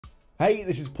Hey,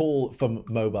 this is Paul from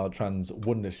MobileTrans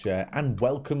Wondershare and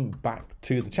welcome back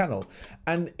to the channel.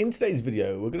 And in today's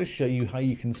video, we're going to show you how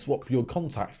you can swap your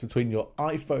contacts between your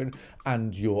iPhone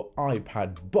and your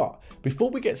iPad. But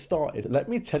before we get started, let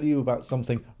me tell you about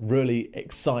something really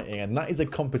exciting, and that is a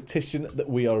competition that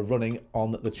we are running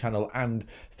on the channel and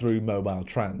through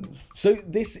MobileTrans. So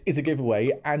this is a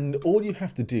giveaway, and all you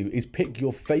have to do is pick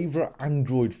your favorite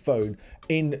Android phone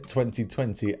in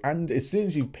 2020, and as soon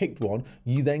as you've picked one,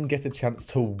 you then get a chance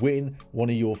to win one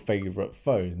of your favorite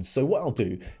phones. So what I'll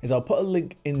do is I'll put a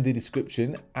link in the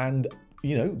description, and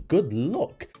good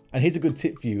luck. And here's a good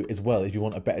tip for you as well. If you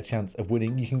want a better chance of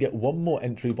winning, you can get one more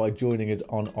entry by joining us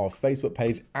on our Facebook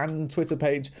page and Twitter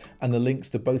page, and the links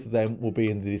to both of them will be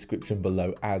in the description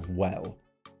below as well.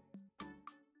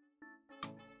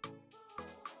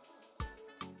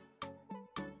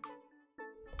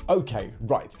 Okay,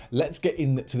 right, let's get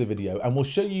into the video and we'll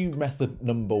show you method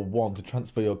number one to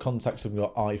transfer your contacts from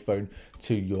your iPhone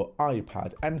to your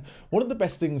iPad. And one of the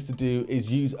best things to do is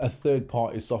use a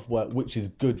third-party software which is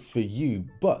good for you.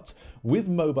 But with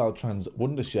MobileTrans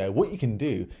Wondershare, what you can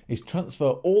do is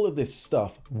transfer all of this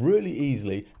stuff really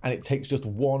easily, and it takes just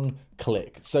one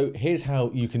click. So here's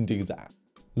how you can do that.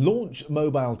 Launch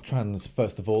MobileTrans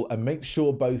first of all, and make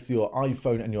sure both your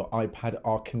iPhone and your iPad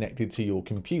are connected to your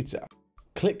computer.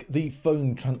 Click the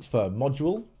phone transfer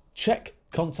module, check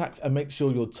contacts and make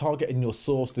sure your target and your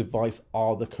source device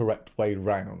are the correct way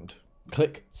round.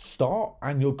 Click start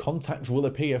and your contacts will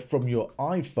appear from your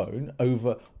iPhone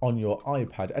over on your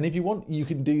iPad. And if you want, you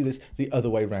can do this the other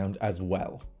way round as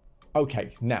well.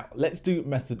 Okay, now let's do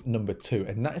method number two,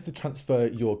 and that is to transfer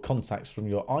your contacts from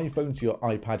your iPhone to your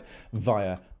iPad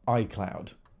via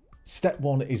iCloud. Step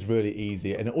one is really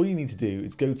easy, and all you need to do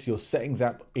is go to your settings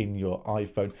app in your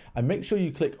iPhone and make sure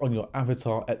you click on your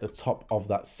avatar at the top of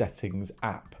that settings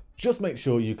app. Just make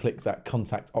sure you click that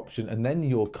contact option, and then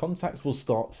your contacts will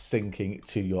start syncing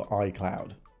to your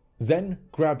iCloud. Then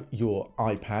grab your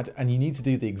iPad, and you need to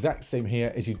do the exact same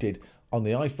here as you did on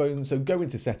the iPhone. So go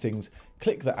into settings,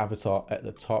 click the avatar at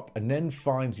the top, and then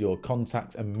find your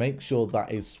contacts and make sure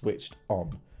that is switched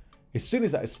on. As soon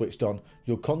as that is switched on,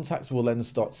 your contacts will then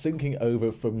start syncing over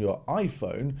from your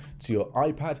iPhone to your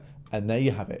iPad, and there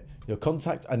you have it. Your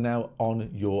contacts are now on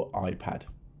your iPad.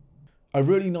 A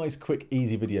really nice, quick,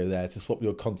 easy video there to swap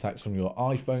your contacts from your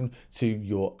iPhone to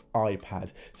your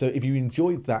iPad. So if you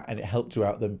enjoyed that and it helped you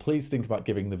out, then please think about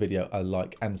giving the video a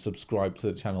like and subscribe to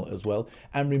the channel as well.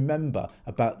 And remember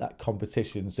about that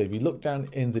competition. So if you look down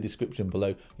in the description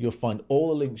below, you'll find all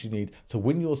the links you need to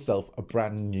win yourself a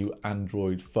brand new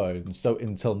Android phone. So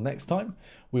until next time,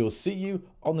 we will see you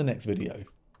on the next video.